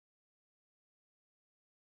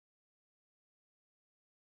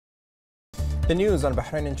The news on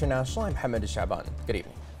Bahrain International, I'm Mohammed Shaban. Good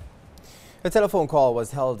evening. A telephone call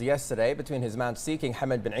was held yesterday between His Majesty King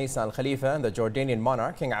Hamad bin Isa Al Khalifa and the Jordanian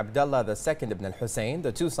monarch King Abdullah II ibn Al Hussein.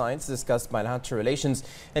 The two sides discussed bilateral relations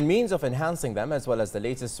and means of enhancing them, as well as the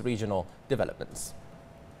latest regional developments.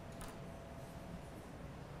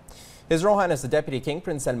 His Royal Highness the Deputy King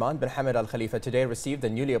Prince Salman bin Hamad Al Khalifa today received the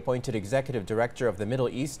newly appointed Executive Director of the Middle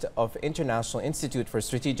East of International Institute for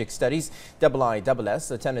Strategic Studies,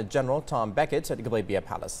 IISS, Lieutenant General Tom Beckett at Ghalibia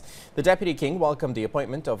Palace. The Deputy King welcomed the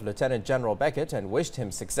appointment of Lieutenant General Beckett and wished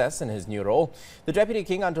him success in his new role. The Deputy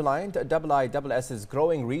King underlined IISS's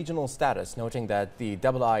growing regional status, noting that the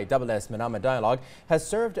IISS Manama Dialogue has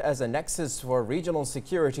served as a nexus for regional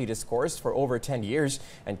security discourse for over 10 years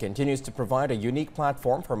and continues to provide a unique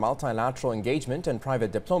platform for multilateral engagement and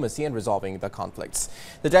private diplomacy in resolving the conflicts.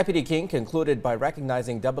 The Deputy King concluded by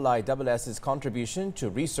recognizing IISS's contribution to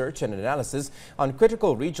research and analysis on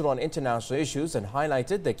critical regional and international issues and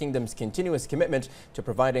highlighted the Kingdom's continuous commitment to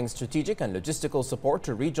providing strategic and logistical support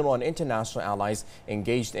to regional and international allies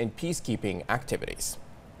engaged in peacekeeping activities.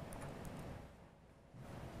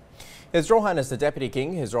 His Royal Highness the Deputy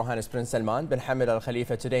King, His Royal Highness Prince Salman bin Hamad Al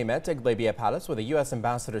Khalifa today met at Ghalibia Palace with the U.S.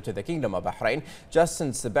 Ambassador to the Kingdom of Bahrain,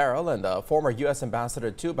 Justin Siberl, and the former U.S.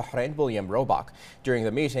 Ambassador to Bahrain, William Robach. During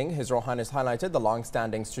the meeting, His Royal Highness highlighted the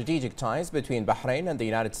long-standing strategic ties between Bahrain and the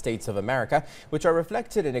United States of America, which are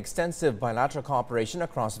reflected in extensive bilateral cooperation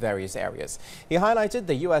across various areas. He highlighted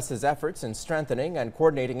the U.S.'s efforts in strengthening and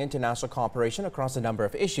coordinating international cooperation across a number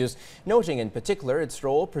of issues, noting in particular its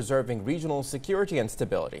role preserving regional security and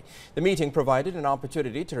stability. The meeting provided an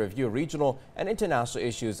opportunity to review regional and international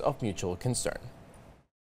issues of mutual concern.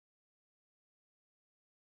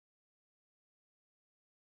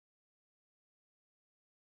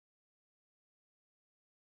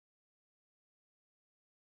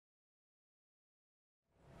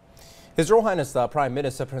 His Royal Highness the Prime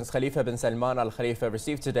Minister Prince Khalifa bin Salman Al Khalifa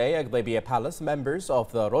received today at Ghalibia Palace members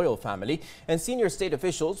of the royal family and senior state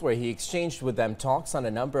officials, where he exchanged with them talks on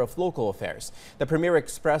a number of local affairs. The Premier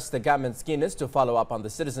expressed the government's keenness to follow up on the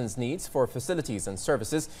citizens' needs for facilities and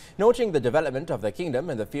services, noting the development of the kingdom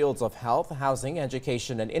in the fields of health, housing,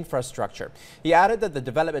 education and infrastructure. He added that the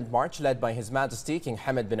development march led by His Majesty King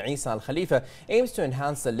Hamad bin Isa Al Khalifa aims to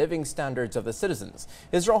enhance the living standards of the citizens.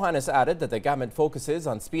 His Royal Highness added that the government focuses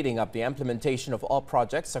on speeding up the implementation of all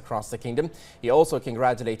projects across the kingdom. He also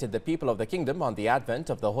congratulated the people of the kingdom on the advent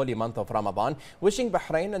of the holy month of Ramadan, wishing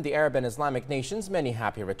Bahrain and the Arab and Islamic nations many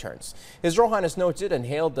happy returns. His Royal Highness noted and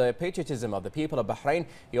hailed the patriotism of the people of Bahrain.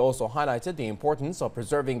 He also highlighted the importance of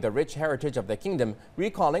preserving the rich heritage of the kingdom,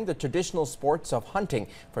 recalling the traditional sports of hunting,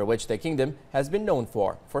 for which the kingdom has been known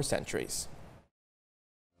for centuries.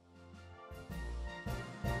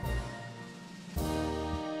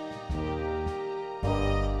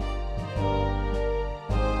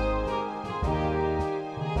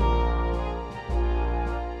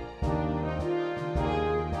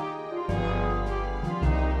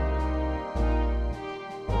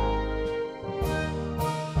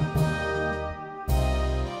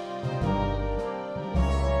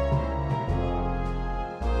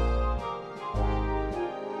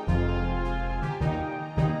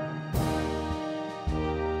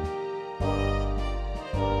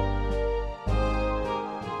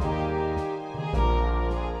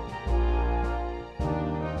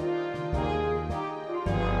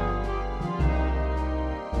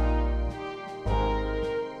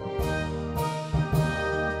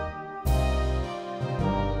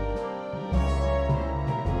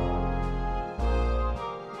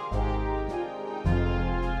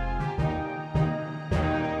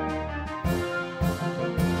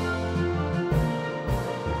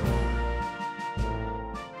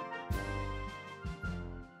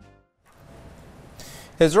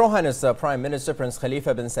 His Royal Highness Prime Minister Prince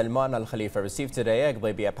Khalifa bin Salman Al Khalifa received today at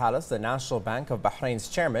Ghalibia Palace the National Bank of Bahrain's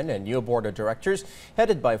chairman and new board of directors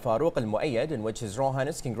headed by Farouk Al Muayyad, in which His Royal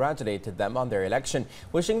Highness congratulated them on their election,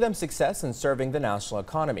 wishing them success in serving the national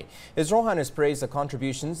economy. His Royal Highness praised the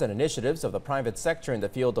contributions and initiatives of the private sector in the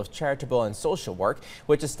field of charitable and social work,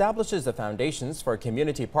 which establishes the foundations for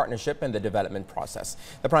community partnership in the development process.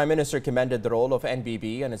 The Prime Minister commended the role of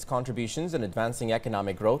NBB and its contributions in advancing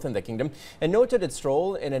economic growth in the kingdom and noted its role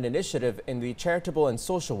role in an initiative in the charitable and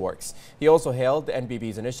social works. He also hailed the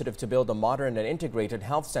NBB's initiative to build a modern and integrated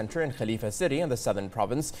health center in Khalifa City in the southern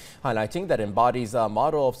province, highlighting that it embodies a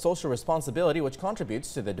model of social responsibility which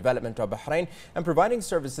contributes to the development of Bahrain and providing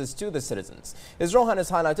services to the citizens. His Royal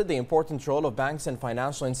Highness highlighted the important role of banks and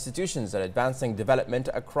financial institutions in advancing development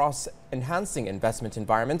across enhancing investment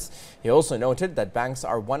environments. He also noted that banks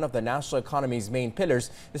are one of the national economy's main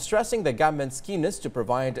pillars, stressing the government's keenness to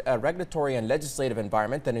provide a regulatory and legislative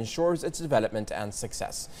environment that ensures its development and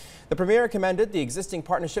success. The Premier commended the existing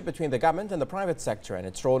partnership between the government and the private sector and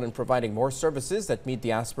its role in providing more services that meet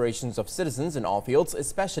the aspirations of citizens in all fields,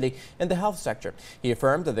 especially in the health sector. He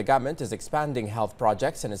affirmed that the government is expanding health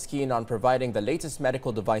projects and is keen on providing the latest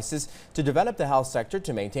medical devices to develop the health sector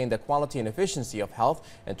to maintain the quality and efficiency of health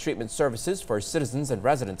and treatment services for citizens and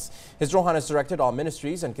residents. His Royal Highness directed all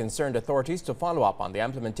ministries and concerned authorities to follow up on the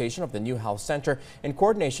implementation of the new health center in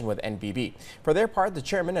coordination with NBB. For their part, the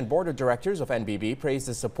chairman and board of directors of NBB praised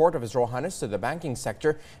the support of His Royal Highness to the banking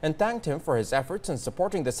sector and thanked him for his efforts in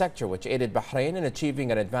supporting the sector, which aided Bahrain in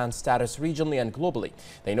achieving an advanced status regionally and globally.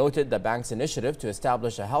 They noted the bank's initiative to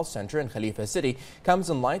establish a health center in Khalifa City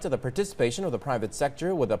comes in light of the participation of the private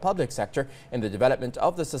sector with the public sector in the development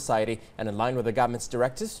of the society and in line with the government's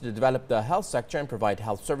directives to develop the health sector and provide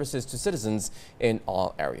health services to citizens in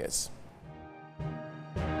all areas.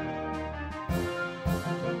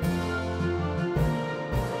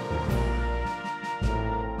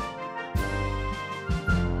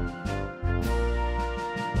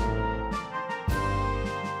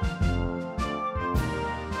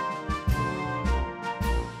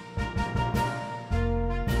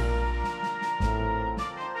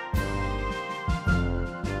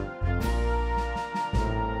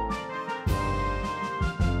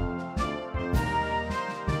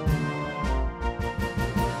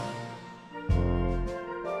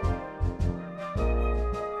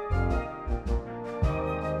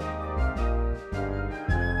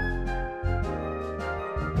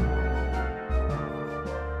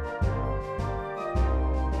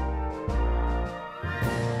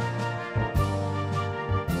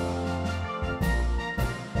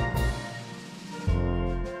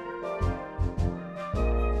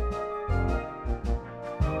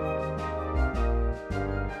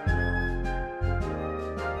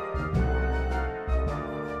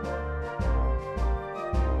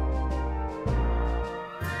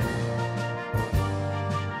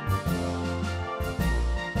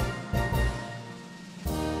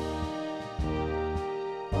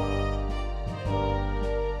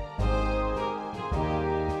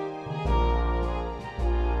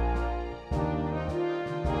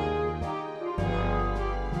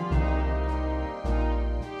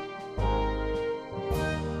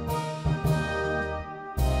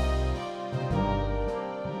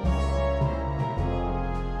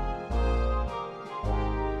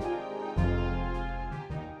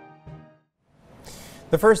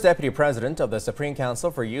 The first Deputy President of the Supreme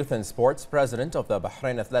Council for Youth and Sports, President of the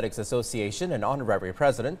Bahrain Athletics Association and Honorary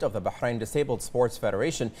President of the Bahrain Disabled Sports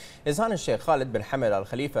Federation, His Highness Sheikh Khalid bin Hamad Al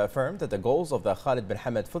Khalifa affirmed that the goals of the Khalid bin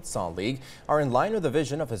Hamad Futsal League are in line with the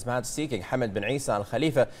vision of His Majesty King Hamad bin Isa Al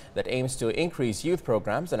Khalifa that aims to increase youth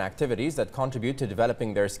programs and activities that contribute to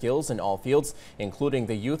developing their skills in all fields, including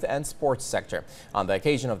the youth and sports sector. On the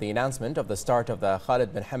occasion of the announcement of the start of the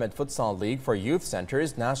Khalid bin Hamad Futsal League for youth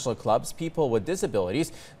centers, national clubs, people with disabilities,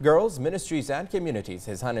 girls, ministries and communities,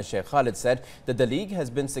 His Highness Sheikh Khalid said that the league has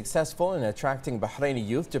been successful in attracting Bahraini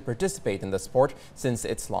youth to participate in the sport since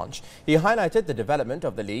its launch. He highlighted the development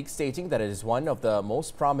of the league, stating that it is one of the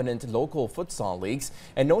most prominent local futsal leagues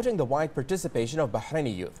and noting the wide participation of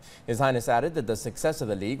Bahraini youth. His Highness added that the success of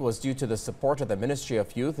the league was due to the support of the Ministry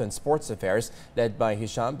of Youth and Sports Affairs led by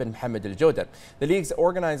Hisham bin Mohammed Al Jodar. The league's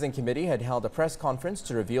organizing committee had held a press conference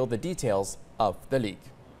to reveal the details of the league.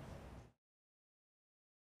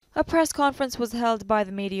 A press conference was held by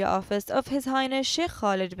the media office of His Highness Sheikh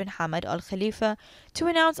Khalid bin Hamad Al Khalifa to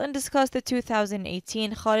announce and discuss the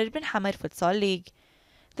 2018 Khalid bin Hamad Futsal League.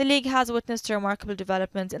 The league has witnessed a remarkable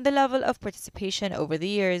development in the level of participation over the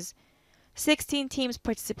years. 16 teams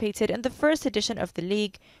participated in the first edition of the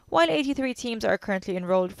league, while 83 teams are currently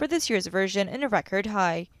enrolled for this year's version in a record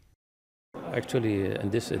high. Actually, in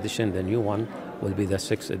this edition, the new one will be the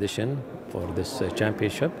 6th edition for this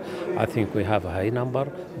championship. I think we have a high number,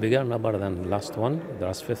 bigger number than last one, the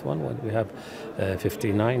last 5th one, when we have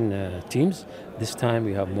 59 teams. This time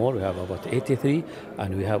we have more, we have about 83,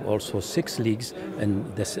 and we have also 6 leagues in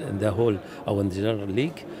the whole, our general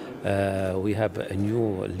league. We have a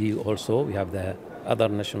new league also. We have the other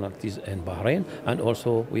nationalities in Bahrain, and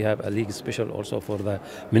also we have a league special also for the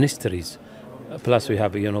ministries. Plus we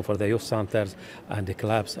have, for the youth centers and the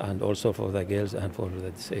clubs, and also for the girls and for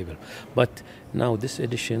the disabled. But now this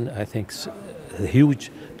edition, I think, is a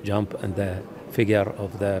huge jump in the figure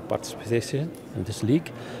of the participation in this league.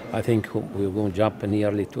 I think we're going to jump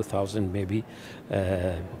nearly 2,000 maybe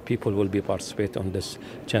people will be participate on this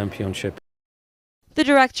championship. The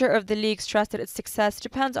director of the league stressed that its success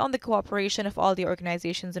depends on the cooperation of all the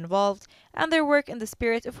organizations involved and their work in the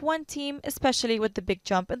spirit of one team, especially with the big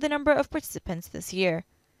jump in the number of participants this year.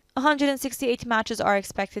 168 matches are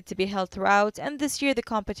expected to be held throughout, and this year the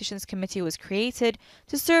competitions committee was created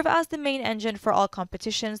to serve as the main engine for all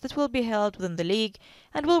competitions that will be held within the league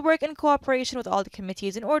and will work in cooperation with all the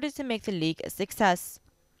committees in order to make the league a success.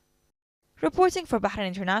 Reporting for Bahrain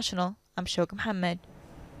International, I'm Shok Mohammed.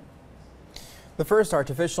 The first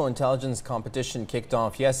artificial intelligence competition kicked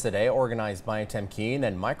off yesterday, organized by Temkeen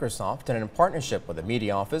and Microsoft and in partnership with the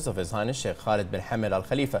media office of His Highness Sheikh Khalid bin Hamad Al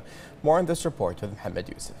Khalifa. More on this report with Mohammed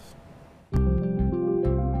Yusuf.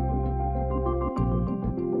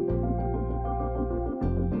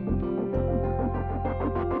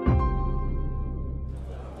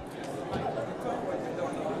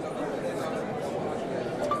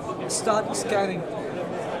 Start scanning.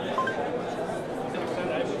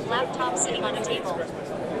 Laptop sitting on a table.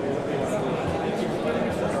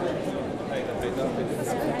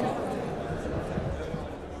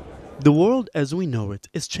 The world as we know it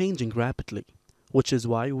is changing rapidly, which is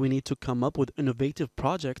why we need to come up with innovative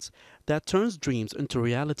projects that turns dreams into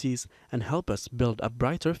realities and help us build a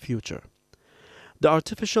brighter future. The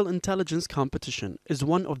Artificial Intelligence Competition is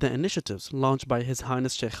one of the initiatives launched by His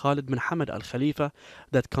Highness Sheikh Khalid bin Hamad Al Khalifa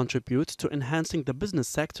that contributes to enhancing the business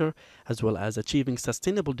sector as well as achieving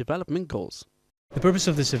sustainable development goals. The purpose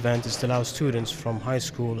of this event is to allow students from high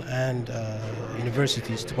school and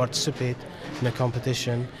universities to participate in a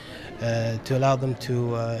competition to allow them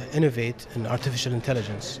to innovate in artificial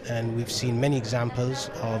intelligence. And we've seen many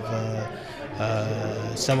examples of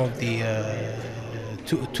some of the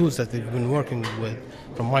tools that they've been working with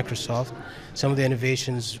from Microsoft. Some of the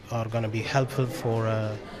innovations are going to be helpful for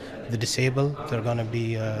the disabled. They're going to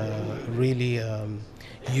be really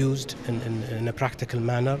used in a practical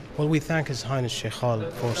manner. Well, we thank His Highness Sheikh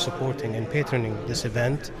Khalid for supporting and patroning this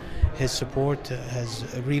event. His support has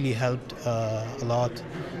really helped a lot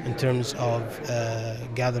in terms of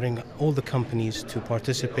gathering all the companies to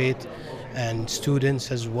participate and students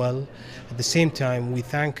as well. At the same time, we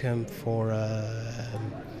thank him for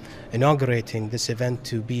inaugurating this event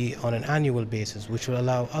to be on an annual basis, which will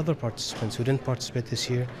allow other participants who didn't participate this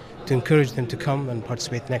year to encourage them to come and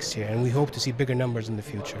participate next year. And we hope to see bigger numbers in the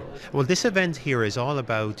future. Well, this event here is all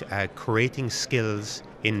about creating skills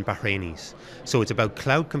in Bahrainis. So it's about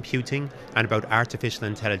cloud computing and about artificial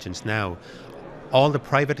intelligence now. All the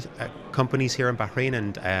private companies here in Bahrain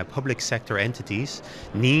and public sector entities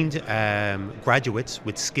need graduates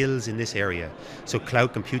with skills in this area. So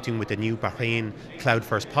cloud computing with the new Bahrain Cloud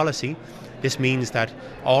First policy, this means that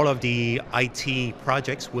all of the IT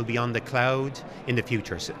projects will be on the cloud in the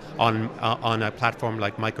future, on a platform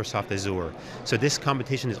like Microsoft Azure. So this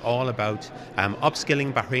competition is all about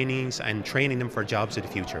upskilling Bahrainis and training them for jobs of the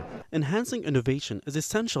future. Enhancing innovation is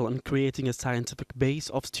essential in creating a scientific base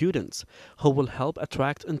of students who will help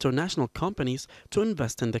attract international companies to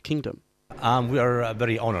invest in the kingdom. We are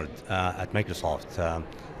very honored at Microsoft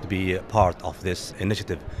to be part of this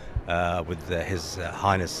initiative with His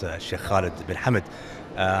Highness Sheikh Khalid bin Hamad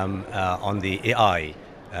on the AI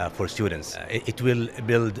for students. It will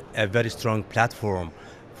build a very strong platform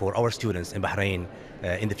for our students in Bahrain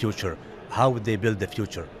in the future. How would they build the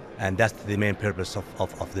future? And that's the main purpose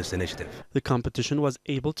of this initiative. The competition was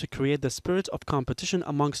able to create the spirit of competition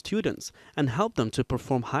among students and help them to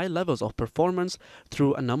perform high levels of performance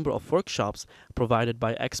through a number of workshops provided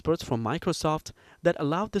by experts from Microsoft that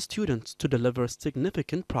allowed the students to deliver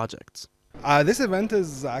significant projects. This event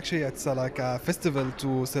is actually like a festival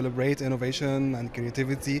to celebrate innovation and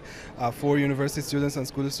creativity for university students and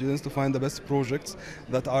school students to find the best projects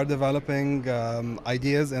that are developing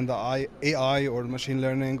ideas in the AI or machine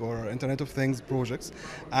learning or Internet of Things projects,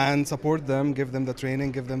 and support them, give them the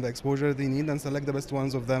training, give them the exposure they need, and select the best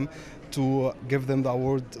ones of them to give them the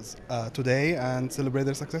awards today and celebrate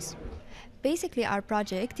their success. Basically, our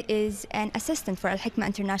project is an assistant for Al Hikmah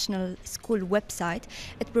International School website.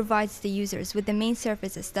 It provides the users with the main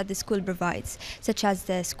services that the school provides, such as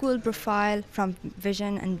the school profile from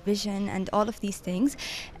vision and all of these things,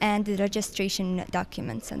 and the registration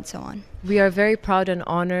documents and so on. We are very proud and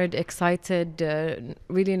honored, excited,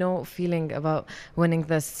 really no feeling about winning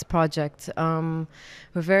this project. We're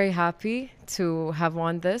very happy to have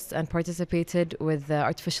won this and participated with the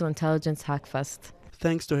Artificial Intelligence Hackfest.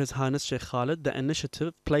 thanks to His Highness Sheikh Khalid, the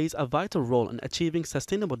initiative plays a vital role in achieving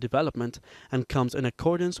sustainable development and comes in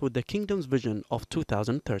accordance with the Kingdom's vision of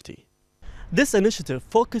 2030. This initiative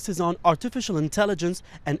focuses on artificial intelligence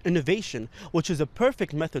and innovation, which is a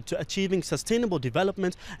perfect method to achieving sustainable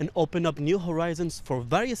development and open up new horizons for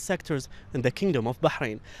various sectors in the Kingdom of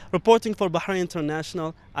Bahrain. Reporting for Bahrain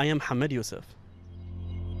International, I am Hamad Youssef.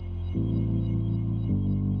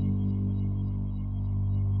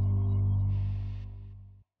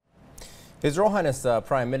 His Royal Highness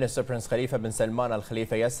Prime Minister Prince Khalifa bin Salman Al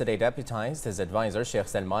Khalifa yesterday deputized his advisor Sheikh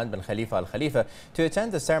Salman bin Khalifa Al Khalifa to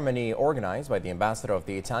attend the ceremony organized by the Ambassador of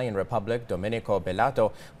the Italian Republic Domenico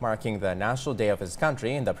Bellato, marking the National Day of his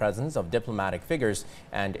country in the presence of diplomatic figures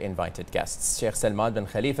and invited guests. Sheikh Salman bin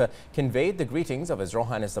Khalifa conveyed the greetings of His Royal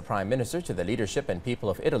Highness the Prime Minister to the leadership and people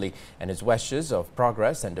of Italy and his wishes of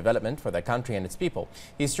progress and development for the country and its people.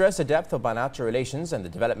 He stressed the depth of bilateral relations and the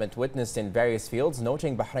development witnessed in various fields,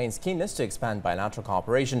 noting Bahrain's keenness to expand bilateral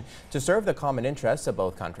cooperation to serve the common interests of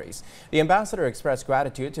both countries. The ambassador expressed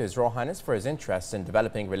gratitude to His Royal Highness for his interest in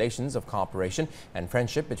developing relations of cooperation and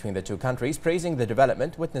friendship between the two countries, praising the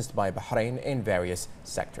development witnessed by Bahrain in various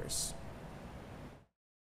sectors.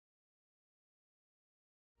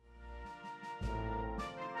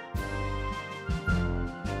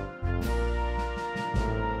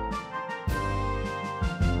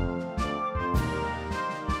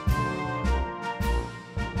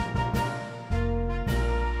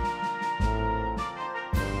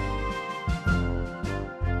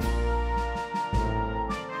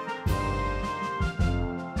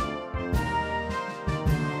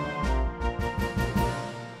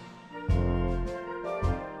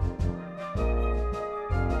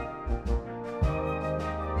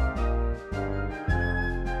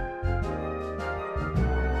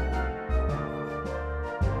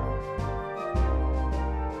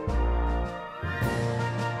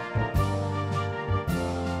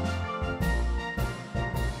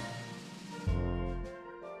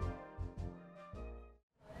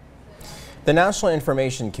 The National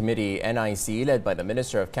Information Committee, NIC, led by the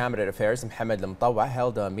Minister of Cabinet Affairs, Mohammed Al-Mutawwa,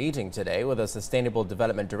 held a meeting today with the Sustainable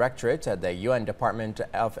Development Directorate at the UN Department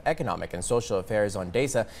of Economic and Social Affairs on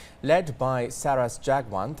DESA, led by Saras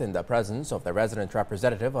Jagwant, in the presence of the resident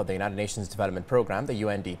representative of the United Nations Development Programme, the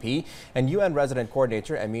UNDP, and UN Resident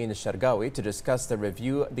Coordinator Amin Shargawi to discuss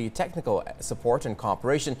the technical support and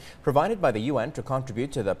cooperation provided by the UN to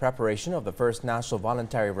contribute to the preparation of the first national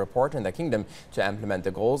voluntary report in the Kingdom to implement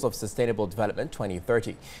the goals of Sustainable Development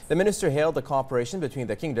 2030. The minister hailed the cooperation between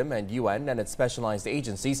the Kingdom and UN and its specialized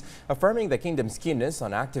agencies, affirming the Kingdom's keenness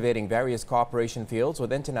on activating various cooperation fields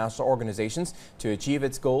with international organizations to achieve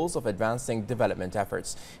its goals of advancing development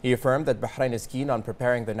efforts. He affirmed that Bahrain is keen on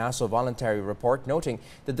preparing the national voluntary report, noting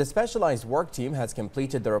that the specialized work team has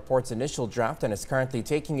completed the report's initial draft and is currently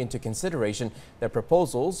taking into consideration the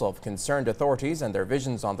proposals of concerned authorities and their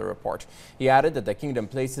visions on the report. He added that the Kingdom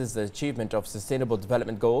places the achievement of sustainable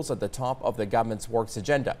development goals at the top of the government's works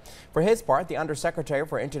agenda. For his part, the Undersecretary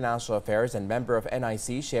for International Affairs and member of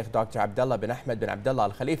NIC, Sheikh Dr. Abdullah bin Ahmed bin Abdullah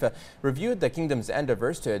Al Khalifa, reviewed the Kingdom's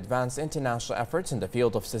endeavors to advance international efforts in the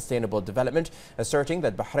field of sustainable development, asserting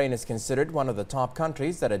that Bahrain is considered one of the top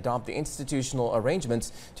countries that adopt the institutional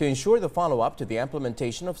arrangements to ensure the follow-up to the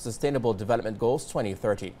implementation of Sustainable Development Goals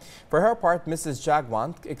 2030. For her part, Mrs.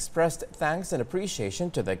 Jagwant expressed thanks and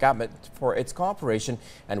appreciation to the government for its cooperation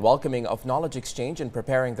and welcoming of knowledge exchange in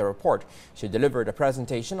preparing the report. She delivered a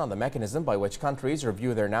presentation on the mechanism by which countries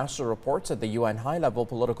review their national reports at the UN High-Level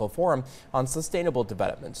Political Forum on Sustainable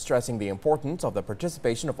Development, stressing the importance of the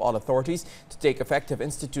participation of all authorities to take effective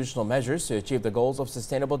institutional measures to achieve the goals of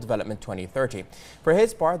Sustainable Development 2030. For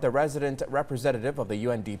his part, the resident representative of the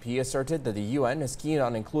UNDP asserted that the UN is keen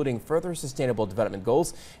on including further sustainable development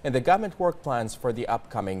goals in the government work plans for the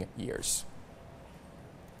upcoming years.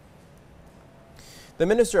 The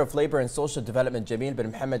Minister of Labour and Social Development, Jamil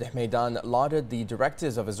bin Mohammed Hmeidan, lauded the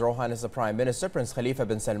directives of His Royal Highness the Prime Minister, Prince Khalifa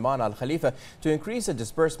bin Salman Al Khalifa, to increase the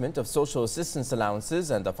disbursement of social assistance allowances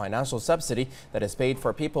and the financial subsidy that is paid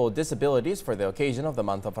for people with disabilities for the occasion of the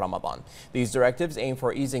month of Ramadan. These directives aim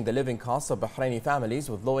for easing the living costs of Bahraini families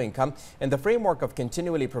with low income in the framework of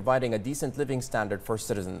continually providing a decent living standard for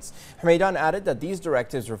citizens. Hmeidan added that these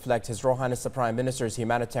directives reflect His Royal Highness the Prime Minister's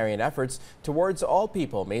humanitarian efforts towards all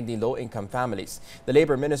people, mainly low-income families. The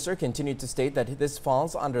Labour Minister continued to state that this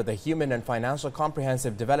falls under the Human and Financial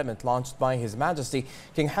Comprehensive Development launched by His Majesty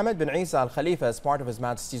King Hamad bin Isa Al Khalifa as part of His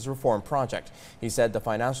Majesty's reform project. He said the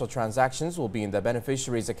financial transactions will be in the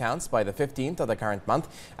beneficiaries' accounts by the 15th of the current month,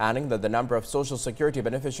 adding that the number of Social Security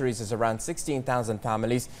beneficiaries is around 16,000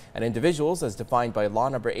 families and individuals as defined by Law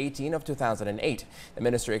Number 18 of 2008. The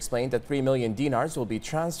Minister explained that 3 million dinars will be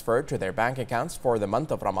transferred to their bank accounts for the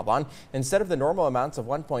month of Ramadan instead of the normal amounts of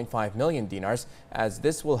 1.5 million dinars, as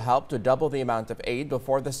this will help to double the amount of aid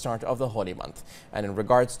before the start of the holy month. And in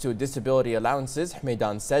regards to disability allowances,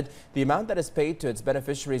 Hmeidan said the amount that is paid to its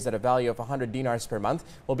beneficiaries at a value of 100 dinars per month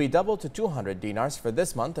will be doubled to 200 dinars for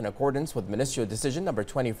this month in accordance with Ministerial Decision number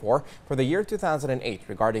 24 for the year 2008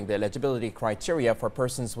 regarding the eligibility criteria for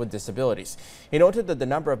persons with disabilities. He noted that the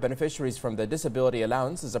number of beneficiaries from the disability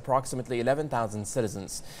allowance is approximately 11,000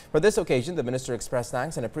 citizens. For this occasion, the Minister expressed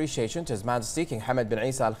thanks and appreciation to His Majesty King Hamad bin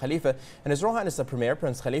Isa Al Khalifa and His Royal Highness the Premier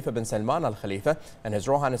Prince Khalifa bin Salman Al Khalifa and His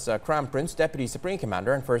Royal Highness Crown Prince Deputy Supreme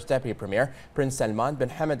Commander and First Deputy Premier Prince Salman bin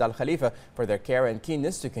Hamad Al Khalifa for their care and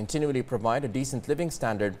keenness to continually provide a decent living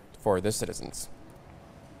standard for the citizens.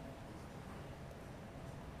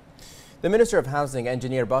 The Minister of Housing,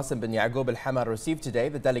 Engineer Bassem bin Yaqub Al Hamar, received today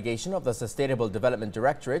the delegation of the Sustainable Development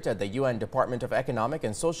Directorate at the UN Department of Economic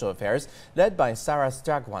and Social Affairs, led by Sarah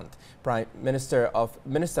Stragwant. Prime Minister Al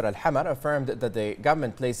Hamar affirmed that the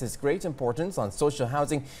government places great importance on social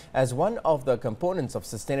housing as one of the components of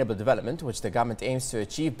sustainable development, which the government aims to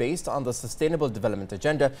achieve based on the Sustainable Development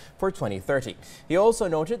Agenda for 2030. He also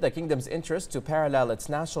noted the Kingdom's interest to parallel its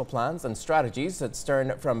national plans and strategies that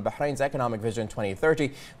stem from Bahrain's Economic Vision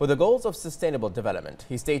 2030 with the goals of sustainable development.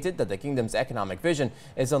 He stated that the Kingdom's economic vision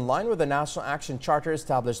is in line with the National Action Charter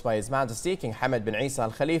established by His Majesty King Hamad bin Isa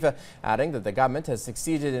Al Khalifa, adding that the government has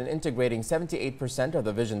succeeded in integrating 78% of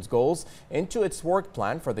the vision's goals into its work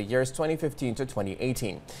plan for the years 2015 to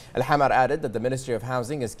 2018. Al Hamar added that the Ministry of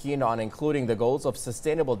Housing is keen on including the goals of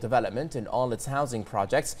sustainable development in all its housing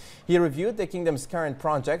projects. He reviewed the Kingdom's current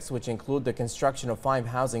projects, which include the construction of 5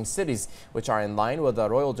 housing cities, which are in line with the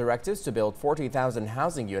royal directives to build 40,000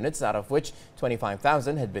 housing units, out of which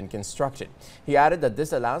 25,000 had been constructed. He added that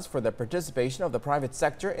this allows for the participation of the private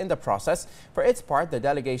sector in the process. For its part, the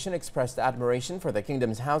delegation expressed admiration for the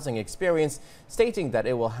Kingdom's housing experience, stating that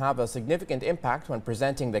it will have a significant impact when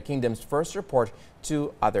presenting the Kingdom's first report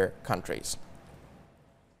to other countries.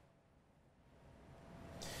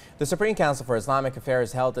 The Supreme Council for Islamic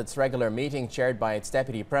Affairs held its regular meeting chaired by its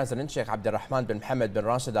Deputy President Sheikh Abdulrahman bin Mohammed bin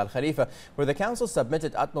Rashid Al Khalifa, where the Council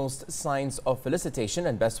submitted utmost signs of felicitation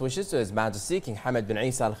and best wishes to His Majesty King Hamad bin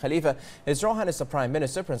Isa Al Khalifa, His Royal Highness the Prime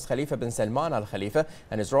Minister Prince Khalifa bin Salman Al Khalifa,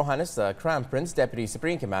 and His Royal Highness the Crown Prince Deputy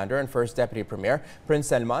Supreme Commander and First Deputy Premier Prince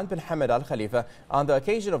Salman bin Hamad Al Khalifa on the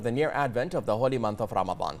occasion of the near advent of the holy month of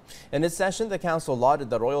Ramadan. In this session, the Council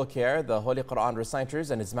lauded the royal care, the Holy Quran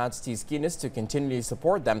reciters, and His Majesty's keenness to continually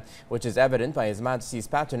support them, which is evident by His Majesty's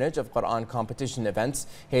patronage of Quran competition events,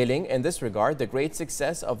 hailing in this regard the great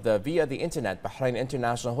success of the via the Internet Bahrain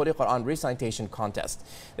International Holy Quran Recitation Contest.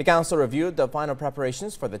 The Council reviewed the final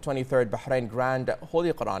preparations for the 23rd Bahrain Grand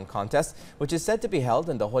Holy Quran Contest, which is said to be held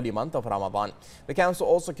in the holy month of Ramadan. The Council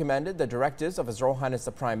also commended the directives of His Royal Highness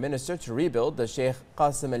the Prime Minister to rebuild the Sheikh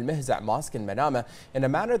Qasim Al-Mihza' Mosque in Manama in a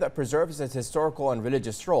manner that preserves its historical and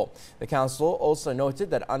religious role. The Council also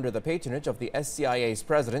noted that under the patronage of the SCIA's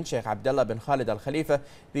President Sheikh Abdullah bin Khalid Al Khalifa,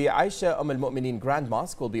 the Aisha Al Mu'mineen Grand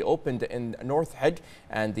Mosque will be opened in North Hajj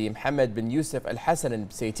and the Mohammed bin Yusuf Al Hassan in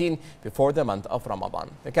Bsaitin before the month of Ramadan.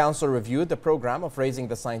 The Council reviewed the program of raising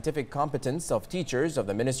the scientific competence of teachers of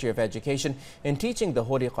the Ministry of Education in teaching the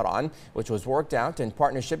Holy Quran, which was worked out in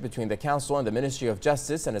partnership between the Council and the Ministry of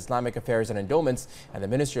Justice and Islamic Affairs and Endowments and the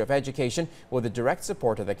Ministry of Education, with the direct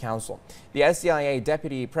support of the Council. The SCIA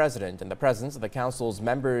Deputy President, in the presence of the Council's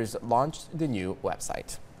members, launched the new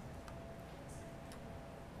website.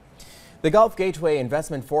 The Gulf Gateway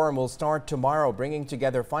Investment Forum will start tomorrow, bringing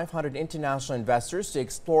together 500 international investors to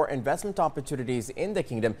explore investment opportunities in the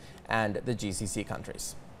Kingdom and the GCC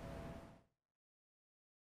countries.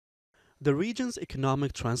 The region's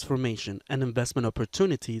economic transformation and investment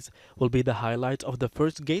opportunities will be the highlight of the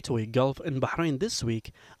first Gateway Gulf in Bahrain this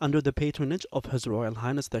week, under the patronage of His Royal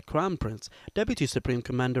Highness the Crown Prince, Deputy Supreme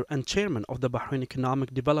Commander and Chairman of the Bahrain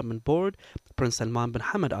Economic Development Board, Prince Salman bin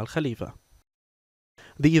Hamad Al Khalifa.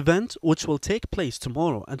 The event, which will take place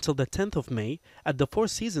tomorrow until the 10th of May at the Four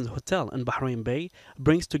Seasons Hotel in Bahrain Bay,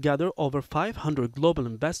 brings together over 500 global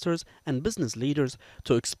investors and business leaders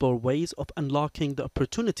to explore ways of unlocking the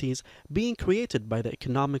opportunities being created by the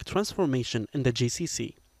economic transformation in the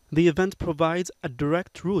GCC. The event provides a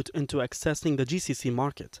direct route into accessing the GCC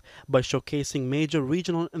market by showcasing major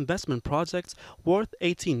regional investment projects worth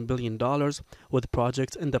 $18 billion, with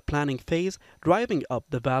projects in the planning phase driving up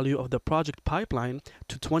the value of the project pipeline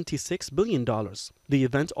to $26 billion. The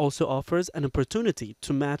event also offers an opportunity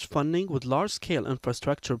to match funding with large-scale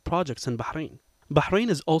infrastructure projects in Bahrain. Bahrain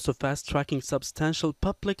is also fast-tracking substantial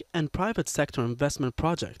public and private sector investment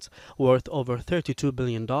projects worth over $32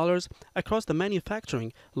 billion across the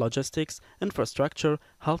manufacturing, logistics, infrastructure,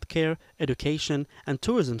 healthcare, education, and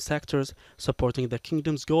tourism sectors, supporting the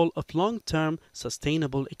kingdom's goal of long-term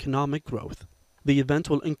sustainable economic growth. The event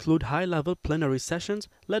will include high-level plenary sessions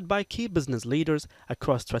led by key business leaders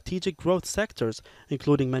across strategic growth sectors,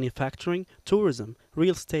 including manufacturing, tourism,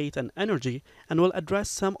 real estate, and energy, and will address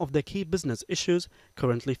some of the key business issues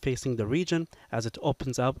currently facing the region as it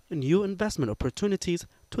opens up new investment opportunities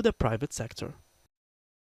to the private sector.